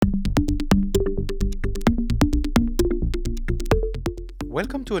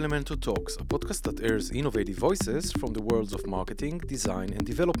Welcome to Elementor Talks, a podcast that airs innovative voices from the worlds of marketing, design, and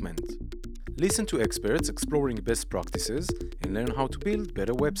development. Listen to experts exploring best practices and learn how to build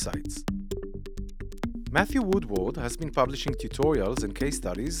better websites. Matthew Woodward has been publishing tutorials and case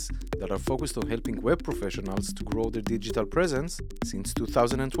studies that are focused on helping web professionals to grow their digital presence since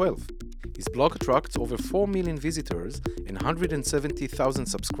 2012. His blog attracts over 4 million visitors and 170,000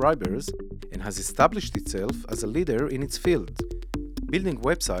 subscribers and has established itself as a leader in its field. Building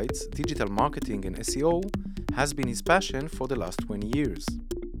websites, digital marketing, and SEO has been his passion for the last 20 years.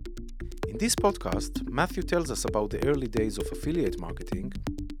 In this podcast, Matthew tells us about the early days of affiliate marketing,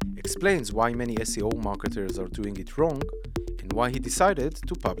 explains why many SEO marketers are doing it wrong, and why he decided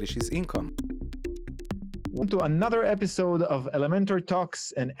to publish his income. Welcome to another episode of Elementor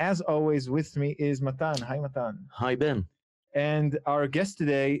Talks, and as always with me is Matan. Hi, Matan. Hi, Ben. And our guest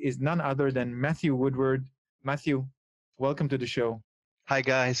today is none other than Matthew Woodward. Matthew, welcome to the show. Hi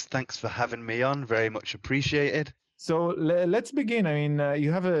guys, thanks for having me on. Very much appreciated. So let's begin. I mean,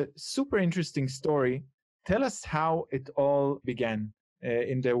 you have a super interesting story. Tell us how it all began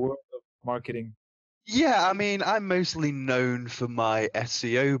in the world of marketing. Yeah, I mean, I'm mostly known for my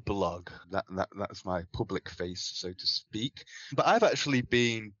SEO blog. That's my public face, so to speak. But I've actually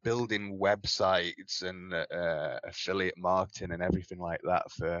been building websites and affiliate marketing and everything like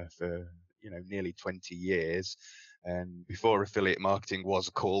that for nearly 20 years. And before affiliate marketing was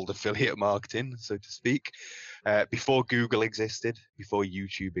called affiliate marketing, so to speak, before Google existed, before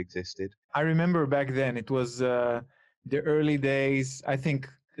YouTube existed. I remember back then, it was the early days. I think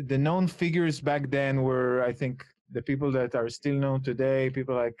the known figures back then were, I think, the people that are still known today,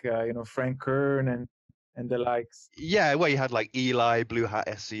 people like, Frank Kern and the likes. Yeah, well, you had like Eli, Blue Hat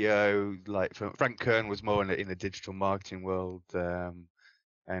SEO, like Frank Kern was more in the digital marketing world.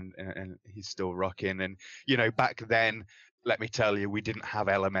 And he's still rocking. And, back then, let me tell you, we didn't have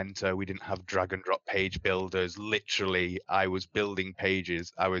Elementor. We didn't have drag and drop page builders. Literally, I was building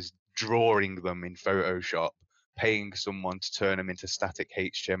pages. I was drawing them in Photoshop, paying someone to turn them into static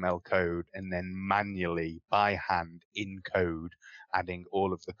HTML code, and then manually, by hand, in code, adding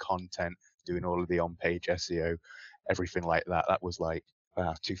all of the content, doing all of the on-page SEO, everything like that. That was like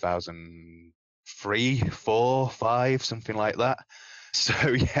 2003, 4, 5, something like that. So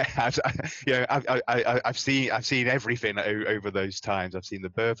I've seen everything over those times. I've seen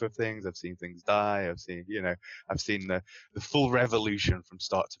the birth of things. I've seen things die. I've seen the full revolution from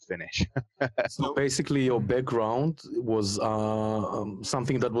start to finish. So basically, your background was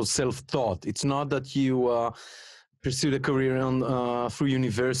something that was self-taught. It's not that you pursued a career through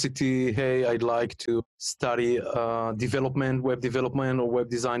university. Hey, I'd like to study development, web development, or web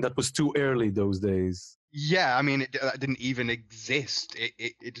design. That was too early those days. Yeah, I mean, it didn't even exist.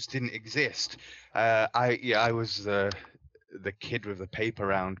 It just didn't exist. I was the kid with the paper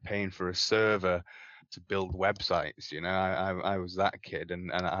round paying for a server to build websites. I was that kid,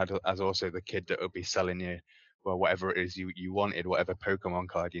 and I was also the kid that would be selling you, well, whatever it is you wanted, whatever Pokemon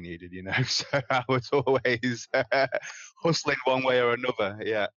card you needed. So I was always hustling one way or another.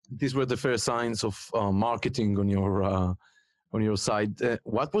 Yeah. These were the first signs of marketing on your side.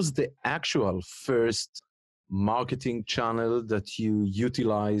 What was the actual first marketing channel that you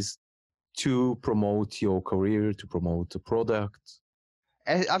utilized to promote your career, to promote a product?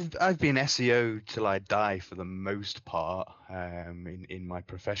 I've been SEO till I die for the most part in my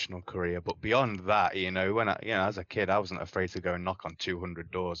professional career. But beyond that, when as a kid, I wasn't afraid to go and knock on 200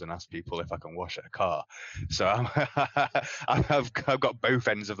 doors and ask people if I can wash a car. So I've got both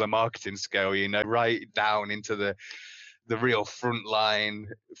ends of the marketing scale, right down into the real front line,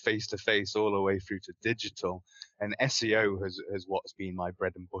 face to face, all the way through to digital. And SEO has what's been my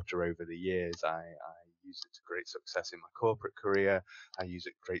bread and butter over the years. I use it to great success in my corporate career. I use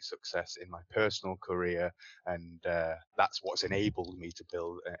it great success in my personal career. And that's what's enabled me to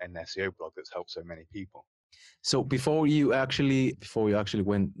build an SEO blog that's helped so many people. So before you actually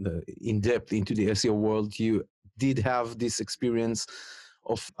went in depth into the SEO world, you did have this experience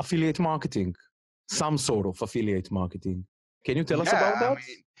of affiliate marketing. Some sort of affiliate marketing. Can you tell us about that?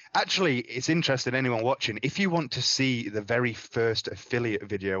 Actually, it's interesting, anyone watching, if you want to see the very first affiliate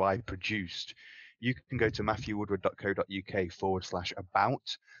video I produced, you can go to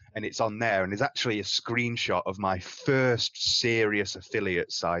matthewwoodward.co.uk/about, and it's on there. And there's actually a screenshot of my first serious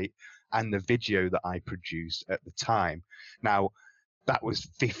affiliate site and the video that I produced at the time. Now, that was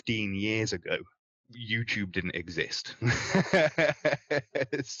 15 years ago. YouTube didn't exist.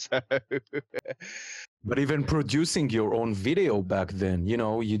 But even producing your own video back then,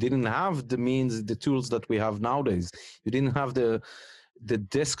 you didn't have the means, the tools that we have nowadays. You didn't have the the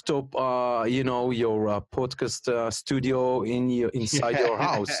desktop, your podcast studio inside your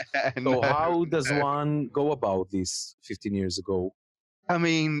house. So No, how does no. one go about this 15 years ago? I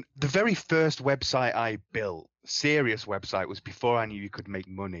mean, the very first website I built, serious website, was before I knew you could make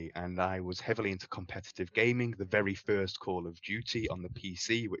money, and I was heavily into competitive gaming. The very first Call of Duty on the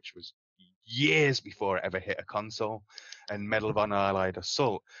PC, which was years before it ever hit a console, and Medal of Honor Allied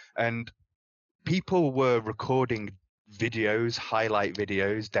Assault. And people were recording videos, highlight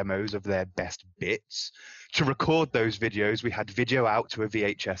videos, demos of their best bits. To record those videos, we had video out to a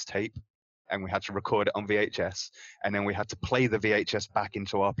VHS tape, and we had to record it on VHS, and then we had to play the VHS back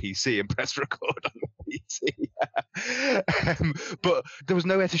into our PC and press record on the PC. But there was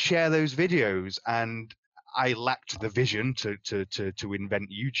nowhere to share those videos, and I lacked the vision to invent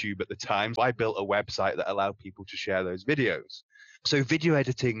YouTube at the time. So I built a website that allowed people to share those videos. So video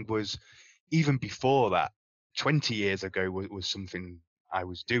editing was, even before that, 20 years ago, was something I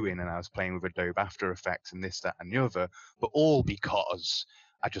was doing, and I was playing with Adobe After Effects and this, that, and the other, but all because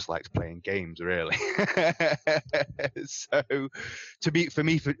I just liked playing games, really. So for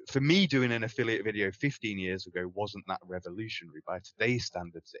me doing an affiliate video 15 years ago wasn't that revolutionary. By today's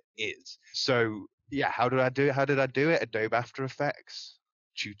standards, it is. So yeah, how did I do it? Adobe After Effects,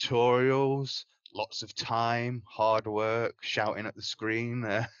 tutorials, lots of time, hard work, shouting at the screen.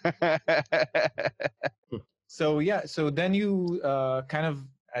 So then you kind of,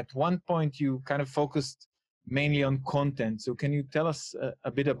 at one point, you kind of focused mainly on content. So can you tell us a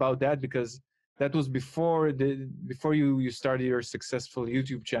bit about that? Because that was before you started your successful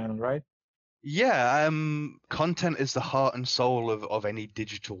YouTube channel, right? Yeah, content is the heart and soul of any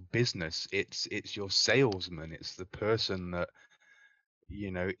digital business. It's your salesman. It's the person that,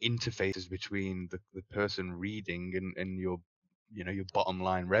 interfaces between the person reading and your bottom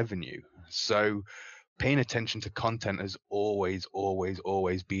line revenue. So paying attention to content has always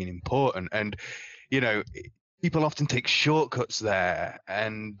been important. And people often take shortcuts there.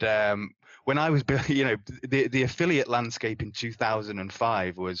 And when I was the affiliate landscape in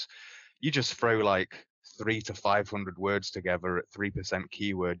 2005 was, you just throw like 300 to 500 words together at 3%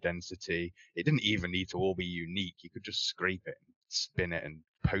 keyword density. It didn't even need to all be unique. You could just scrape it, and spin it, and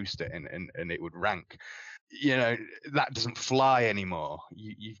post it, and it would rank. That doesn't fly anymore.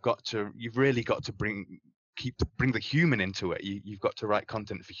 You've really got to bring the human into it. You've got to write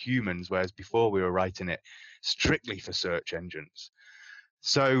content for humans, whereas before we were writing it strictly for search engines.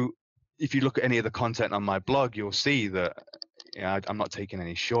 So if you look at any of the content on my blog, you'll see that I'm not taking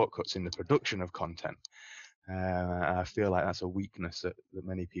any shortcuts in the production of content. I feel like that's a weakness that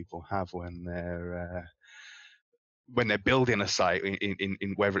many people have when they're building a site,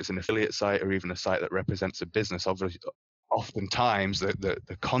 in whether it's an affiliate site or even a site that represents a business. Obviously, oftentimes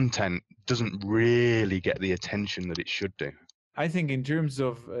the content doesn't really get the attention that it should do. I think in terms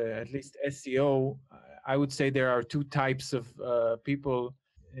of at least SEO, I would say there are two types of people.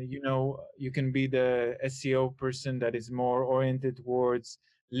 You can be the SEO person that is more oriented towards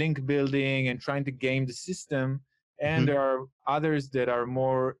link building and trying to game the system. And there are others that are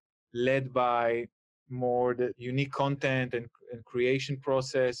more led by more the unique content and creation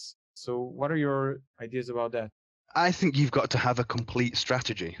process. So what are your ideas about that? I think you've got to have a complete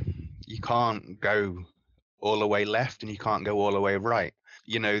strategy. You can't go all the way left and you can't go all the way right.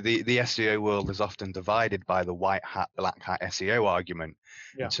 The SEO world is often divided by the white hat, black hat SEO argument.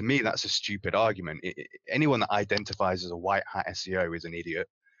 Yeah. And to me, that's a stupid argument. Anyone that identifies as a white hat SEO is an idiot.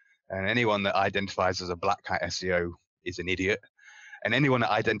 And anyone that identifies as a black hat SEO is an idiot. And anyone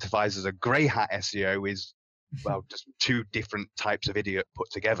that identifies as a grey hat SEO is, well, just two different types of idiot put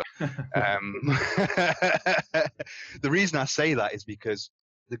together. The reason I say that is because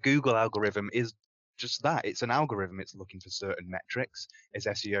the Google algorithm is just that. It's an algorithm. It's looking for certain metrics. As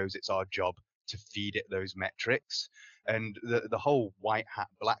SEOs, it's our job to feed it those metrics. And the whole white hat,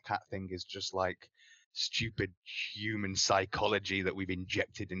 black hat thing is just like stupid human psychology that we've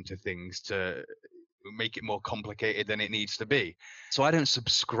injected into things to make it more complicated than it needs to be. So I don't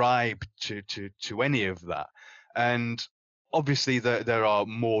subscribe to any of that. And obviously there are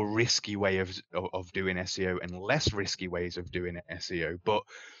more risky ways of doing SEO and less risky ways of doing SEO. But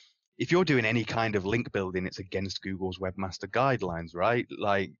if you're doing any kind of link building, it's against Google's webmaster guidelines, right?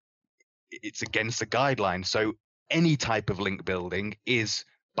 Like, it's against the guidelines. So any type of link building is,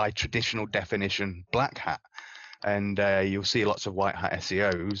 by traditional definition, black hat. And you'll see lots of white hat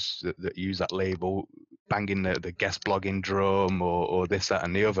SEOs that use that label, banging the guest blogging drum or this, that,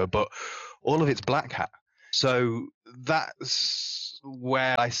 and the other. But all of it's black hat. So that's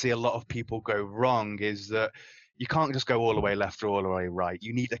where I see a lot of people go wrong, is that you can't just go all the way left or all the way right.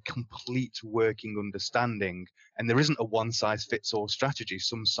 You need a complete working understanding, and there isn't a one size fits all strategy.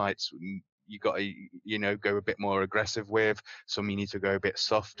 Some sites you got to go a bit more aggressive with, some you need to go a bit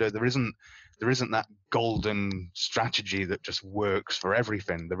softer. There isn't that golden strategy that just works for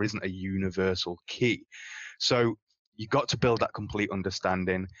everything. There isn't a universal key. So you got to build that complete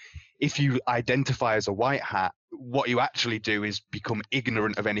understanding. If you identify as a white hat, what you actually do is become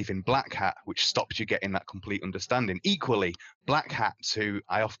ignorant of anything black hat, which stops you getting that complete understanding. Equally, black hats, who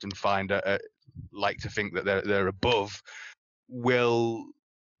I often find like to think that they're above, will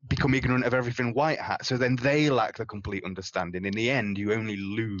become ignorant of everything white hat. So then they lack the complete understanding. In the end, you only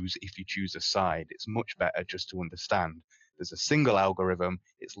lose if you choose a side. It's much better just to understand. There's a single algorithm,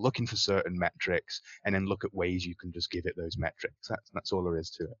 it's looking for certain metrics, and then look at ways you can just give it those metrics. That's all there is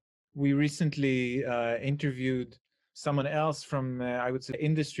to it. We recently interviewed someone else from, I would say,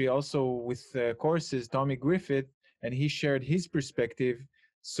 industry, also with courses, Tommy Griffith, and he shared his perspective.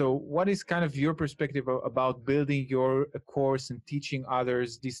 So what is kind of your perspective about building your course and teaching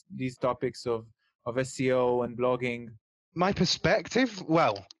others these topics of SEO and blogging? My perspective?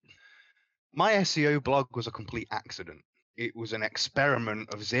 Well, my SEO blog was a complete accident. It was an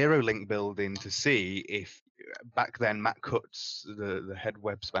experiment of zero link building to see if, back then, Matt Cutts, the head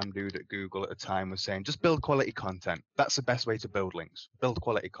web spam dude at Google at the time, was saying, just build quality content. That's the best way to build links. Build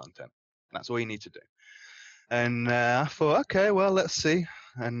quality content. That's all you need to do. And I thought, okay, well, let's see.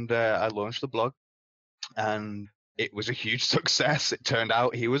 And I launched the blog, and it was a huge success. It turned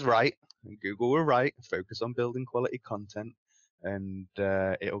out he was right, and Google were right. Focus on building quality content, and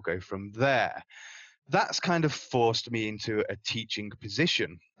it'll go from there. That's kind of forced me into a teaching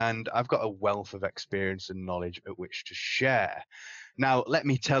position, and I've got a wealth of experience and knowledge at which to share. Now, let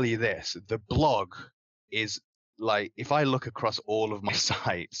me tell you this, the blog is like, if I look across all of my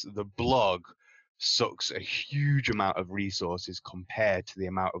sites, the blog sucks a huge amount of resources compared to the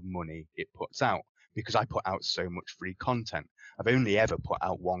amount of money it puts out, because I put out so much free content. I've only ever put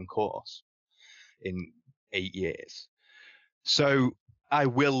out one course in 8 years. So I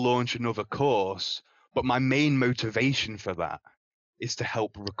will launch another course, but my main motivation for that is to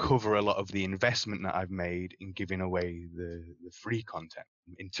help recover a lot of the investment that I've made in giving away the free content.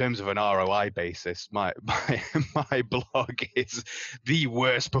 In terms of an ROI basis, my blog is the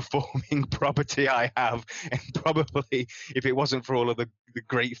worst performing property I have, and probably if it wasn't for all of the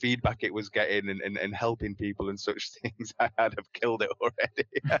great feedback it was getting and helping people and such things, I'd have killed it already.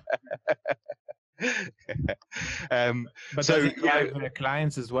 But does it drive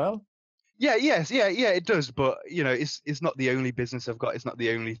clients as well? Yeah, it does. But it's not the only business I've got. It's not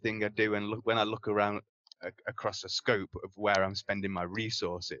the only thing I do. And when I look around across the scope of where I'm spending my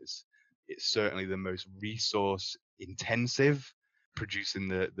resources, it's certainly the most resource intensive, producing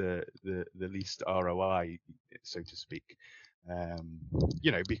the least ROI, so to speak.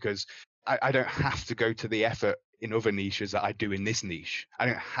 Because I don't have to go to the effort in other niches that I do in this niche. I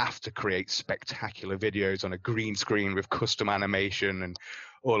don't have to create spectacular videos on a green screen with custom animation and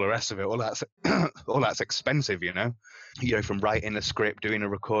all the rest of it. All that's expensive, from writing a script, doing a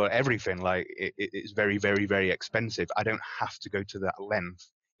record, everything. Like it's very, very, very expensive. I don't have to go to that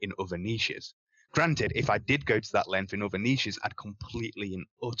length in other niches. Granted, if I did go to that length in other niches, I'd completely and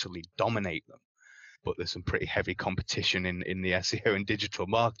utterly dominate them. But there's some pretty heavy competition in the SEO and digital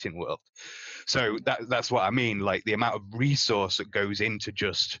marketing world. So that's what I mean. Like the amount of resource that goes into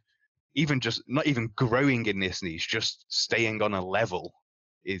not even growing in this niche, just staying on a level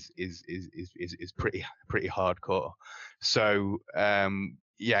is pretty hardcore. So in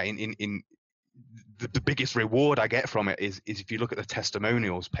the biggest reward I get from it is if you look at the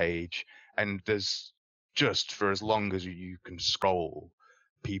testimonials page, and there's just for as long as you can scroll,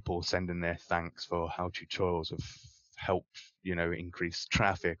 people sending their thanks for how tutorials have helped, increase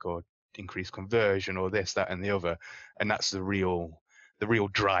traffic or increase conversion or this, that, and the other. And that's the real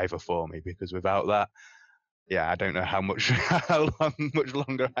driver for me, because without that, I don't know how much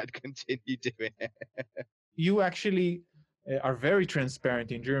longer I'd continue doing it. You actually are very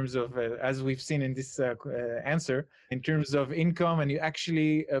transparent in terms of, as we've seen in this answer, in terms of income, and you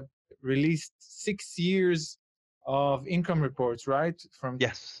actually released 6 years of income reports, right? From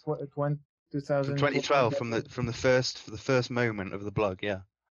 2012, from the first moment of the blog, yeah.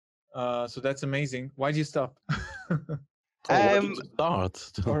 So that's amazing. Why did you stop?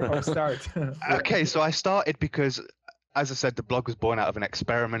 Start. or start. Okay, so I started because, as I said, the blog was born out of an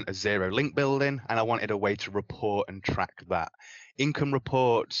experiment of zero link building, and I wanted a way to report and track that. Income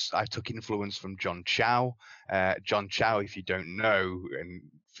reports, I took influence from John Chow. John Chow, if you don't know, and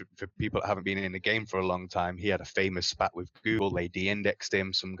for people that haven't been in the game for a long time, he had a famous spat with Google. They de-indexed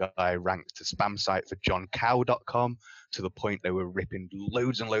him. Some guy ranked a spam site for johncow.com to the point they were ripping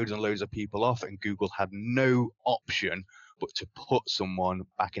loads and loads and loads of people off, and Google had no option but to put someone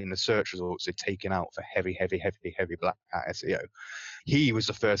back in the search results they'd taken out for heavy black hat SEO. He was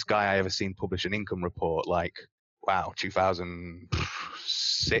the first guy I ever seen publish an income report, like, wow,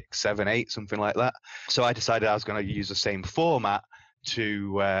 2006, 7, 8, something like that. So I decided I was going to use the same format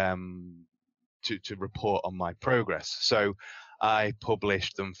to report on my progress. So I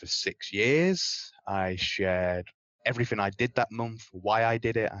published them for 6 years. I shared everything I did that month, why I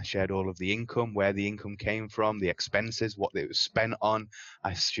did it. I shared all of the income, where the income came from, the expenses, what it was spent on.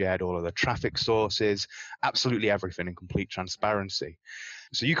 I shared all of the traffic sources, absolutely everything in complete transparency.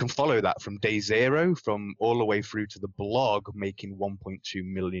 So you can follow that from day zero, from all the way through to the blog making $1.2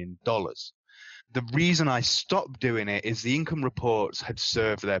 million. The reason I stopped doing it is the income reports had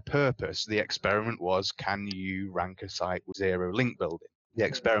served their purpose. The experiment was, can you rank a site with zero link building? The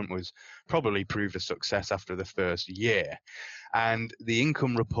experiment was probably proved a success after the first year. And the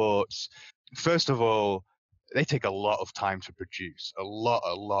income reports, first of all, they take a lot of time to produce, a lot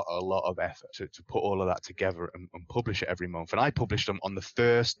of effort to put all of that together and publish it every month. And I published them on the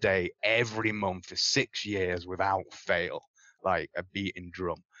first day every month for 6 years without fail, like a beating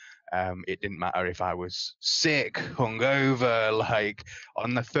drum. It didn't matter if I was sick, hungover, like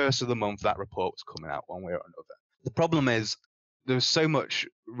on the first of the month, that report was coming out one way or another. The problem is there's so much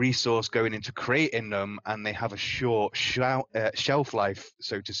resource going into creating them, and they have a short shelf life,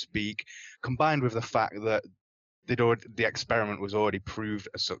 so to speak, combined with the fact that the experiment was already proved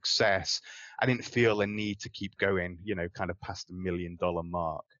a success. I didn't feel a need to keep going, kind of past the $1 million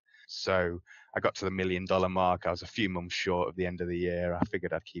mark. So I got to the $1 million mark. I was a few months short of the end of the year. I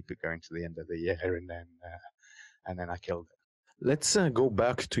figured I'd keep it going to the end of the year, and then I killed it. Let's go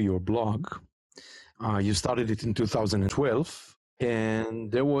back to your blog. You started it in 2012,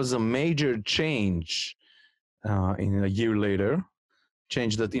 and there was a major change in a year later,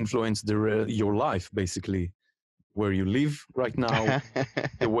 change that influenced your life, basically, where you live right now,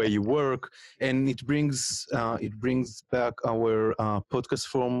 the way you work, and it brings back our podcast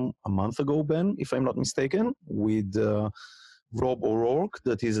from a month ago, Ben, if I'm not mistaken, with Rob O'Rourke,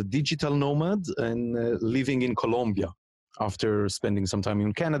 that is a digital nomad and living in Colombia after spending some time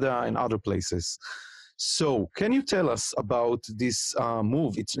in Canada and other places. So can you tell us about this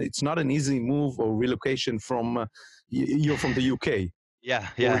move? It's not an easy move or relocation from, you're from the UK. Yeah.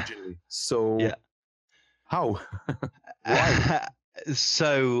 Originally. So yeah. How? Why?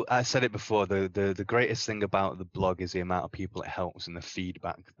 So I said it before, the greatest thing about the blog is the amount of people it helps and the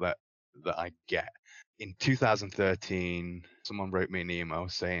feedback that I get. In 2013, someone wrote me an email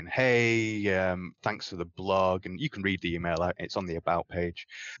saying, hey, thanks for the blog. And you can read the email out. It's on the About page.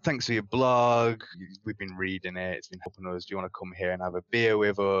 Thanks for your blog. We've been reading it. It's been helping us. Do you want to come here and have a beer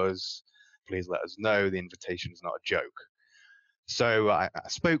with us? Please let us know. The invitation is not a joke. So I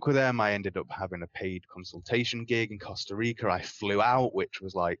spoke with them. I ended up having a paid consultation gig in Costa Rica. I flew out, which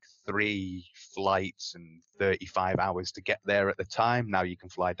was like 3 flights and 35 hours to get there at the time. Now you can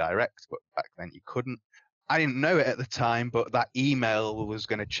fly direct, but back then you couldn't. I didn't know it at the time, but that email was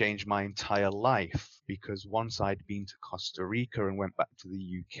going to change my entire life, because once I'd been to Costa Rica and went back to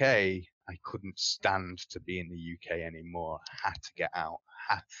the UK, I couldn't stand to be in the UK anymore. I had to get out.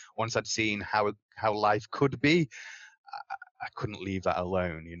 Once I'd seen how life could be, I couldn't leave that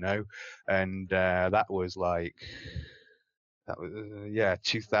alone, and that was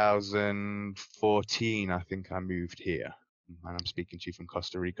 2014. I think I moved here, and I'm speaking to you from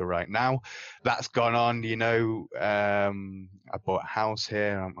Costa Rica right now. That's gone on, I bought a house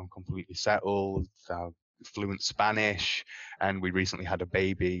here. I'm completely settled. Fluent Spanish, and we recently had a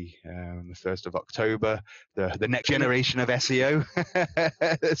baby the 1st of October, the next generation of SEO,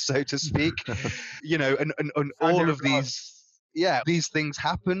 so to speak. And all of these. Yeah, these things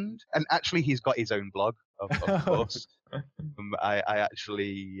happened, and actually he's got his own blog, of course. I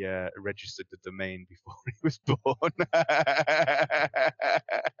actually registered the domain before he was born.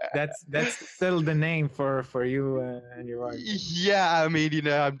 That's still the name for you and your wife. Yeah, I mean,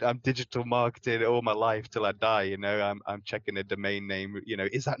 I'm digital marketing all my life till I die. I'm checking the domain name.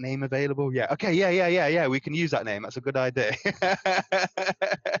 Is that name available? Yeah. Okay. Yeah. We can use that name. That's a good idea.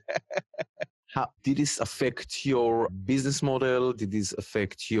 How did this affect your business model? Did this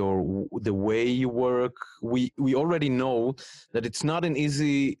affect the way you work? We already know that it's not an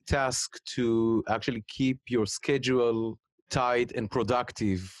easy task to actually keep your schedule tight and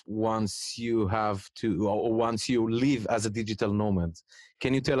productive once you have to, or once you live as a digital nomad.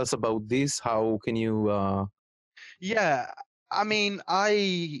 Can you tell us about this? How can you? Yeah, I mean,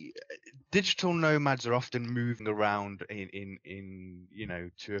 digital nomads are often moving around in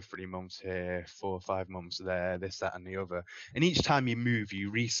 2 or 3 months here, 4 or 5 months there, this, that, and the other. And each time you move,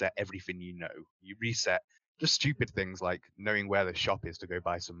 you reset everything you know. You reset just stupid things like knowing where the shop is to go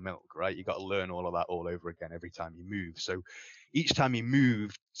buy some milk, right? You got to learn all of that all over again every time you move. So each time you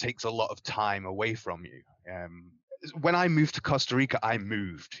move takes a lot of time away from you. When I moved to Costa Rica, I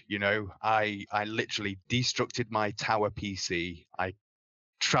moved, I literally destructed my tower PC. I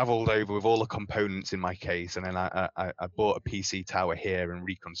traveled over with all the components in my case, and then I bought a PC tower here and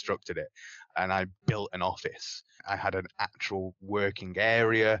reconstructed it, and I built an office. I had an actual working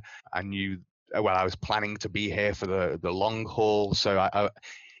area. I knew, well, I was planning to be here for the long haul, so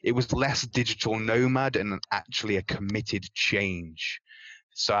it was less digital nomad and actually a committed change.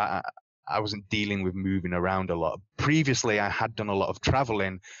 So I wasn't dealing with moving around a lot. Previously, I had done a lot of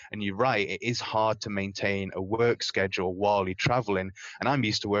traveling, and you're right, it is hard to maintain a work schedule while you're traveling. And I'm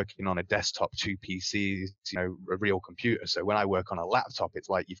used to working on a desktop, 2 PCs, a real computer. So when I work on a laptop, it's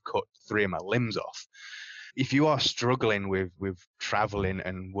like you've cut 3 of my limbs off. If you are struggling with traveling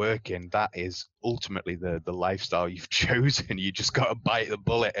and working, that is ultimately the lifestyle you've chosen. You just got to bite the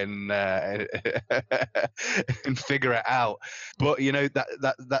bullet and and figure it out. But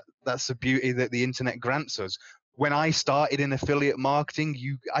that's the beauty that the internet grants us. When I started in affiliate marketing,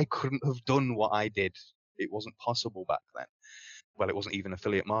 I couldn't have done what I did. It wasn't possible back then. Well, it wasn't even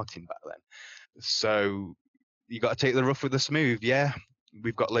affiliate marketing back then. So you got to take the rough with the smooth. Yeah,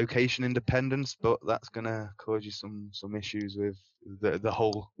 we've got location independence, but that's going to cause you some issues with the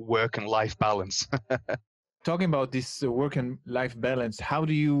whole work and life balance. Talking about this work and life balance, how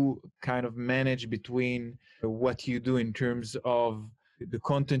do you kind of manage between what you do in terms of the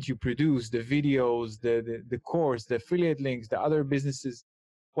content you produce, the videos, the course, the affiliate links, the other businesses?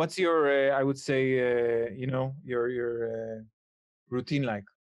 What's your, I would say, your routine like?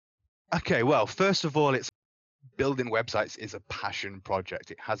 Okay, well, first of all, it's building websites is a passion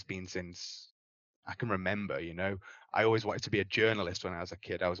project. It has been since I can remember. I always wanted to be a journalist when I was a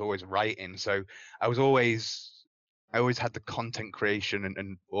kid. I was always writing, so I always had the content creation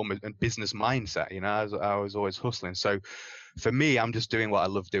and almost and business mindset. I was always hustling. So for me, I'm just doing what I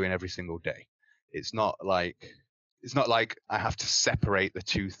love doing every single day. It's not like I have to separate the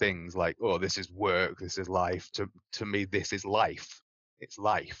two things. Like, oh, this is work, this is life. To me, this is life. It's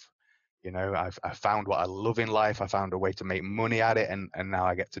life. I found what I love in life. I found a way to make money at it, and now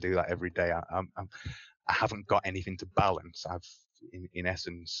I get to do that every day. I haven't got anything to balance. I've, in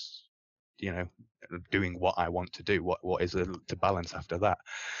essence, doing what I want to do. What is to balance after that?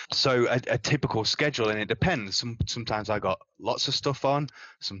 So a typical schedule, and it depends. Sometimes I got lots of stuff on.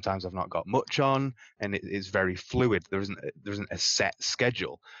 Sometimes I've not got much on, and it is very fluid. There isn't a set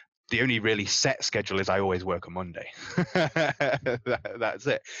schedule. The only really set schedule is I always work on Monday. That's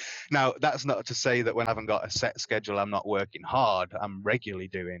it. Now, that's not to say that when I haven't got a set schedule, I'm not working hard. I'm regularly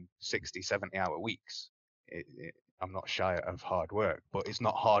doing 60, 70-hour weeks. I'm not shy of hard work, but it's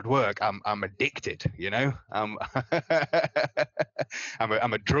not hard work. I'm addicted, I'm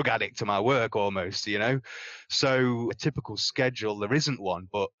I'm a drug addict to my work almost, So a typical schedule, there isn't one,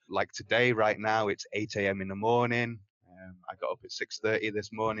 but like today, right now, it's 8 a.m. in the morning. I got up at 6:30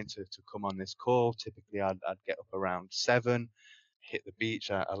 this morning to come on this call. Typically, I'd get up around 7, hit the beach.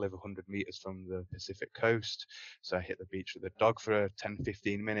 I live 100 meters from the Pacific coast, so I hit the beach with the dog for 10,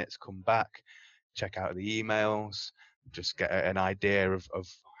 15 minutes, come back, check out the emails, just get an idea of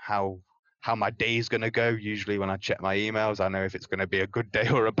how my day is going to go. Usually when I check my emails, I know if it's going to be a good day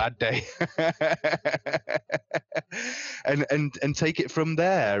or a bad day. and take it from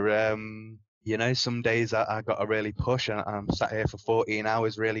there. Some days I got to really push, and I'm sat here for 14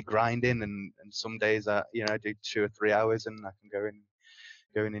 hours really grinding, and some days I do 2 or 3 hours, and I can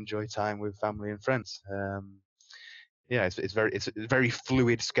go and enjoy time with family and friends. It's a very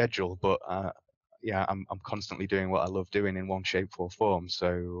fluid schedule, but I'm constantly doing what I love doing in one shape or form.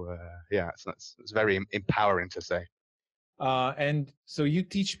 So it's very empowering to say. And so you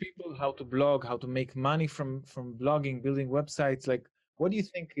teach people how to blog, how to make money from blogging, building websites. Like, what do you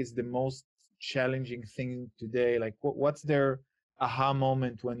think is the most challenging thing today? Like, what's their aha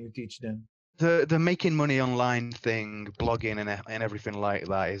moment when you teach them? The making money online thing, blogging and everything like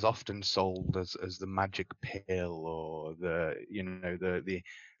that is often sold as the magic pill, or the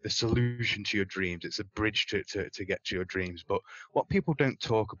solution to your dreams. It's a bridge to get to your dreams. But what people don't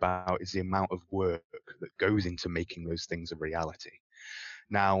talk about is the amount of work that goes into making those things a reality.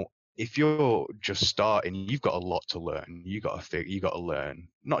 Now, if you're just starting, you've got a lot to learn. You got to learn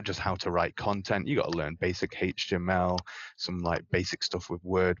not just how to write content. You got to learn basic HTML, some like basic stuff with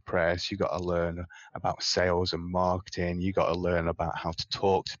WordPress. You got to learn about sales and marketing. You got to learn about how to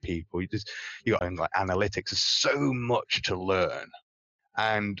talk to people. You got to learn like analytics. There's so much to learn,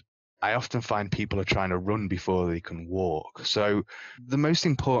 and I often find people are trying to run before they can walk. So the most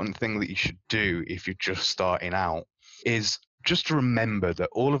important thing that you should do if you're just starting out is just remember that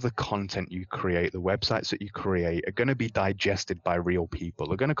all of the content you create, the websites that you create, are going to be digested by real people.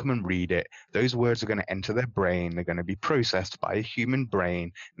 They're going to come and read it. Those words are going to enter their brain. They're going to be processed by a human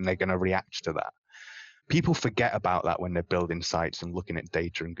brain, and they're going to react to that. People forget about that when they're building sites and looking at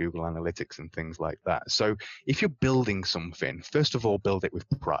data and Google Analytics and things like that. So if you're building something, first of all, build it with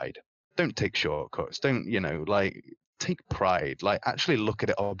pride. Don't take shortcuts. Don't, take pride. Like, actually look at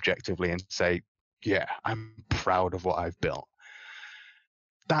it objectively and say, yeah, I'm proud of what I've built.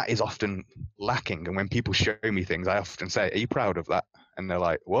 That is often lacking. And when people show me things, I often say, are you proud of that? And they're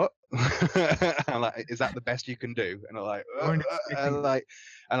like, what? I'm like, is that the best you can do? And they're like,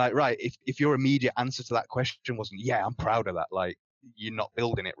 right, if your immediate answer to that question wasn't, yeah, I'm proud of that, like, you're not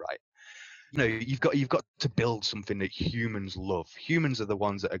building it right. You've got to build something that humans love. Humans are the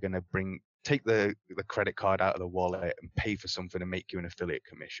ones that are going to take the credit card out of the wallet and pay for something and make you an affiliate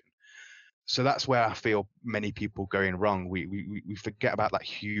commission. So that's where I feel many people going wrong. We forget about that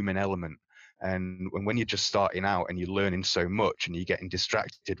human element. And when you're just starting out and you're learning so much and you're getting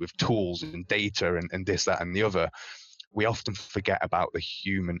distracted with tools and data and this, that, and the other, we often forget about the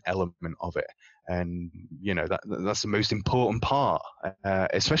human element of it. And, that's the most important part,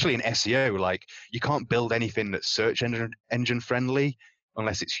 especially in SEO. Like, you can't build anything that's search engine friendly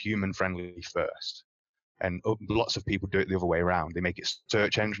unless it's human friendly first. And lots of people do it the other way around. They make it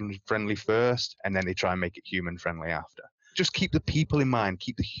search engine friendly first, and then they try and make it human friendly after. Just keep the people in mind,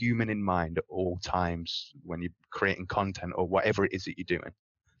 keep the human in mind at all times when you're creating content or whatever it is that you're doing.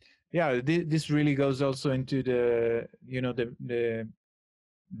 Yeah, this really goes also into the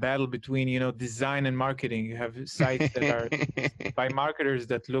battle between design and marketing. You have sites that are by marketers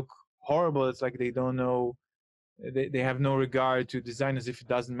that look horrible. It's like they don't know. They have no regard to design, as if it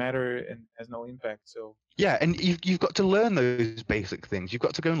doesn't matter and has no impact. So yeah, and you've got to learn those basic things. You've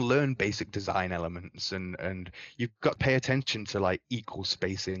got to go and learn basic design elements, and you've got to pay attention to like equal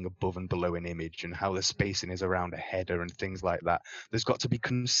spacing above and below an image and how the spacing is around a header and things like that. There's got to be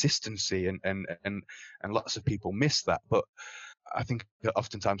consistency, and lots of people miss that. But I think that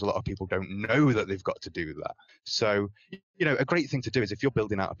oftentimes a lot of people don't know that they've got to do that. So, a great thing to do is if you're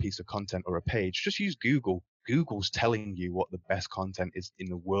building out a piece of content or a page, just use Google. Google's telling you what the best content is in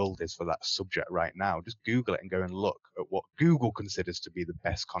the world is for that subject right now. Just Google it and go and look at what Google considers to be the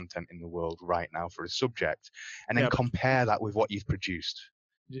best content in the world right now for a subject, and then compare that with what you've produced.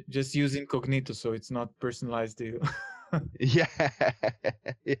 Just use incognito, so it's not personalized to you. Yeah.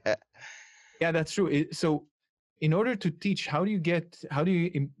 Yeah, that's true. So in order to teach, how do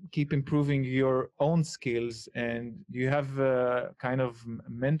you keep improving your own skills? And do you have kind of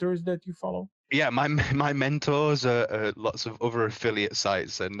mentors that you follow? Yeah, my mentors are lots of other affiliate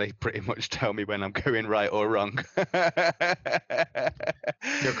sites, and they pretty much tell me when I'm going right or wrong.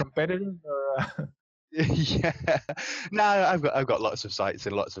 Your competitors, or? Yeah, no, I've got lots of sites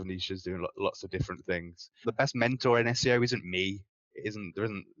in lots of niches doing lots of different things. The best mentor in SEO isn't me. There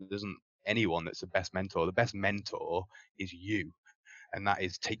isn't anyone that's the best mentor. The best mentor is you, and that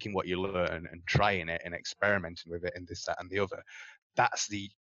is taking what you learn and trying it and experimenting with it and this, that, and the other. That's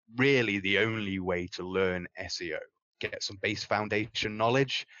really the only way to learn SEO. Get some base foundation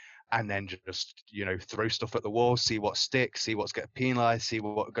knowledge, and then just throw stuff at the wall, see what sticks, see what's getting penalized, see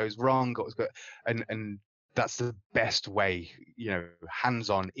what goes wrong, and that's the best way,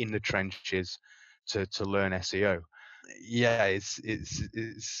 hands-on in the trenches to learn SEO. Yeah, it's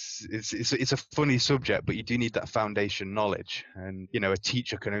a funny subject, but you do need that foundation knowledge. And a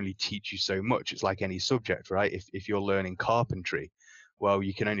teacher can only teach you so much. It's like any subject, right? If you're learning carpentry, well,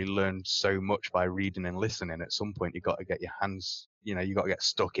 you can only learn so much by reading and listening. At some point, you got to get your hands, you got to get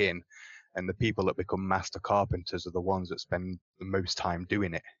stuck in. And the people that become master carpenters are the ones that spend the most time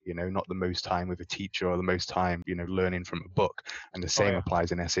doing it, not the most time with a teacher or the most time, learning from a book. And the same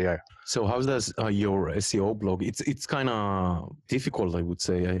applies in SEO. So how does your SEO blog, it's kind of difficult, I would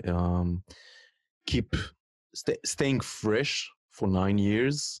say, keep staying fresh for 9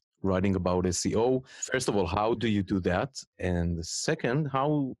 years, writing about SEO. First of all, how do you do that? And second,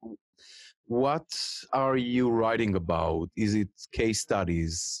 what are you writing about? Is it case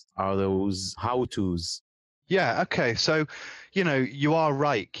studies? Are those how-tos? Yeah, okay. So, you are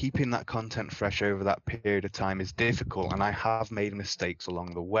right. Keeping that content fresh over that period of time is difficult, and I have made mistakes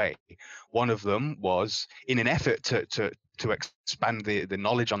along the way. One of them was in an effort to expand the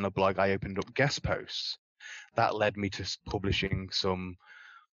knowledge on the blog, I opened up guest posts. That led me to publishing some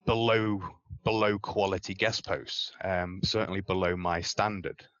below quality guest posts, certainly below my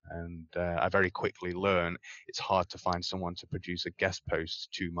standard. And I very quickly learned it's hard to find someone to produce a guest post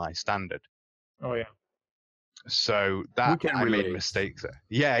to my standard. Oh yeah. So We that can I made relate. mistakes there.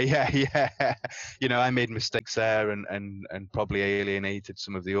 Yeah. I made mistakes there and probably alienated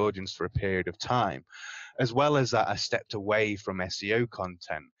some of the audience for a period of time. As well as that, I stepped away from SEO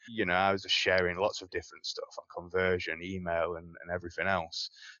content. I was just sharing lots of different stuff on conversion, email, and everything else.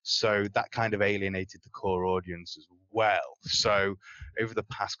 So that kind of alienated the core audience as well. So over the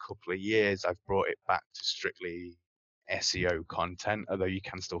past couple of years, I've brought it back to strictly SEO content, although you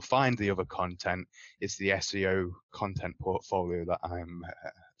can still find the other content. It's the SEO content portfolio that I'm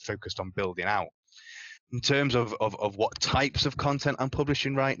focused on building out. In terms of what types of content I'm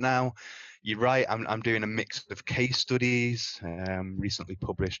publishing right now, you're right, I'm doing a mix of case studies. Recently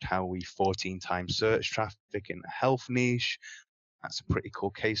published how we 14 times search traffic in the health niche. That's a pretty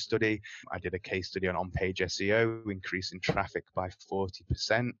cool case study. I did a case study on page SEO, increasing traffic by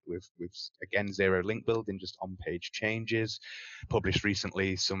 40% with again, zero link building, just on-page changes. Published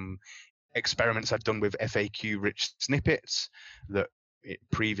recently some experiments I've done with FAQ rich snippets that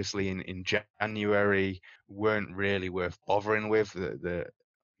previously in January weren't really worth bothering with. The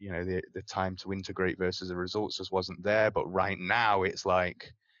time to integrate versus the results just wasn't there. But right now it's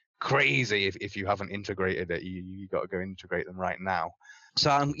like crazy. If you haven't integrated it, you got to go integrate them right now. So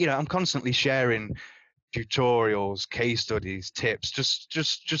I'm constantly sharing tutorials, case studies, tips,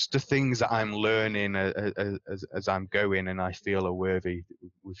 just the things that I'm learning as I'm going, and I feel are worthy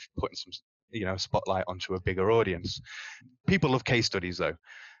with putting some spotlight onto a bigger audience. People love case studies though.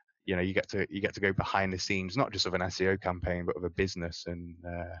 You get to go behind the scenes, not just of an SEO campaign, but of a business, and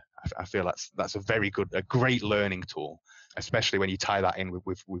I feel that's a great learning tool, especially when you tie that in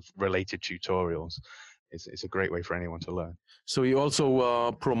with related tutorials. It's a great way for anyone to learn. So you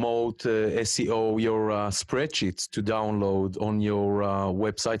also promote SEO, your spreadsheets to download on your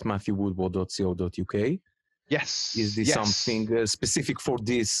website, matthewwoodward.co.uk. Yes. Is this something specific for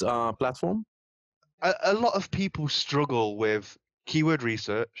this platform? A lot of people struggle with keyword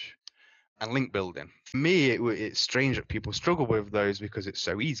research and link building. For me, it's strange that people struggle with those because it's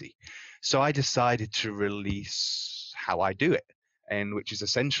so easy. So I decided to release how I do it, and which is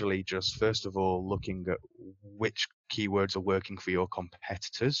essentially just, first of all, looking at which keywords are working for your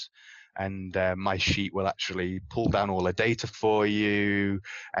competitors. And my sheet will actually pull down all the data for you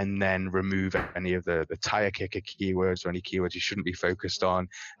and then remove any of the tire kicker keywords or any keywords you shouldn't be focused on.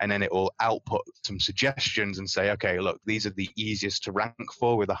 And then it will output some suggestions and say, okay, look, these are the easiest to rank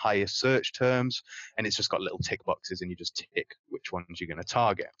for with the highest search terms. And it's just got little tick boxes and you just tick which ones you're going to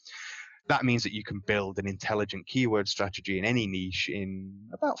target. That means that you can build an intelligent keyword strategy in any niche in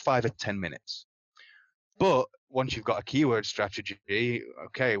about 5 or 10 minutes. But once you've got a keyword strategy,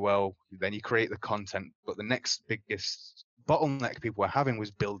 okay, well, then you create the content. But the next biggest bottleneck people were having was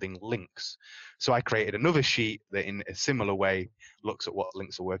building links. So I created another sheet that in a similar way looks at what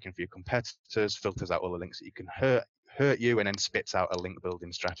links are working for your competitors, filters out all the links that you can hurt you, and then spits out a link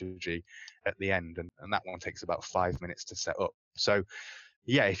building strategy at the end. And that one takes about 5 minutes to set up. So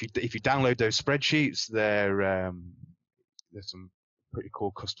yeah, if you download those spreadsheets, there's some pretty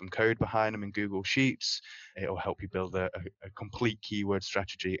cool custom code behind them in Google Sheets. It'll help you build a complete keyword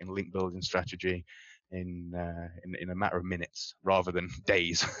strategy and link building strategy in a matter of minutes rather than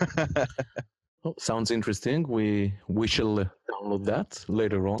days. Oh, sounds interesting. We shall download that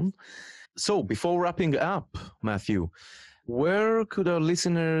later on. So before wrapping up, Matthew, where could our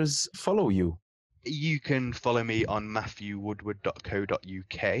listeners follow you? You can follow me on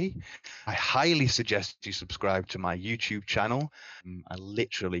matthewwoodward.co.uk. I highly suggest you subscribe to my YouTube channel. I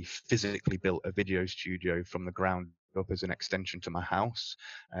literally physically built a video studio from the ground up as an extension to my house.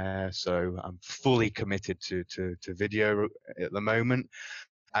 So I'm fully committed to video at the moment.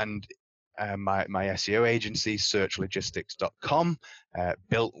 And my SEO agency, searchlogistics.com,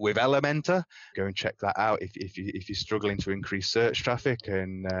 built with Elementor. Go and check that out if you're struggling to increase search traffic,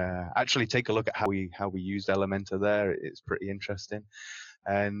 and actually take a look at how we used Elementor there. It's pretty interesting.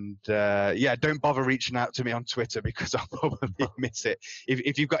 And don't bother reaching out to me on Twitter because I'll probably miss it.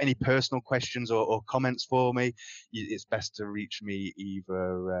 If you've got any personal questions or comments for me, it's best to reach me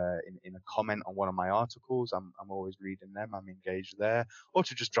either in a comment on one of my articles. I'm always reading them. I'm engaged there. Or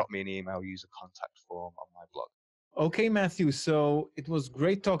to just drop me an email, use a contact form on my blog. Okay, Matthew. So it was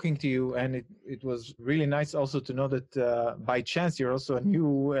great talking to you, and it was really nice also to know that by chance you're also a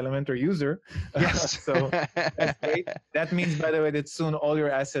new Elementor user. Yes. So that's great. That means, by the way, that soon all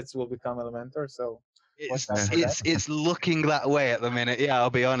your assets will become Elementor. So It's looking that way at the minute. Yeah, I'll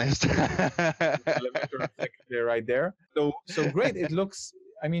be honest. Elementor effect there, right there. So great. It looks.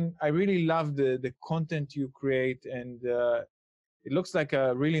 I mean, I really love the content you create, and it looks like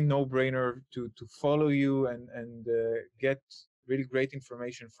a really no-brainer to follow you and get really great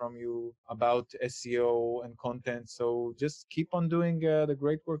information from you about SEO and content. So just keep on doing the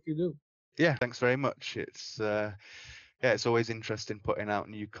great work you do. Yeah, thanks very much. It's always interesting putting out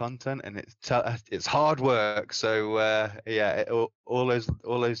new content, and it's hard work. So all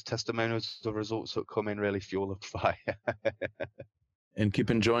those testimonials, the results that come in really fuel the fire. And keep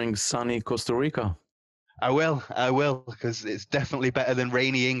enjoying sunny Costa Rica. I will, because it's definitely better than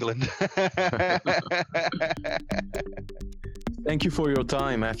rainy England. Thank you for your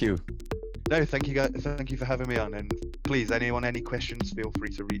time, Matthew. No, thank you guys. Thank you for having me on. And please, any questions, feel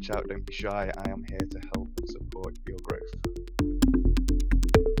free to reach out. Don't be shy. I am here to help and support your growth.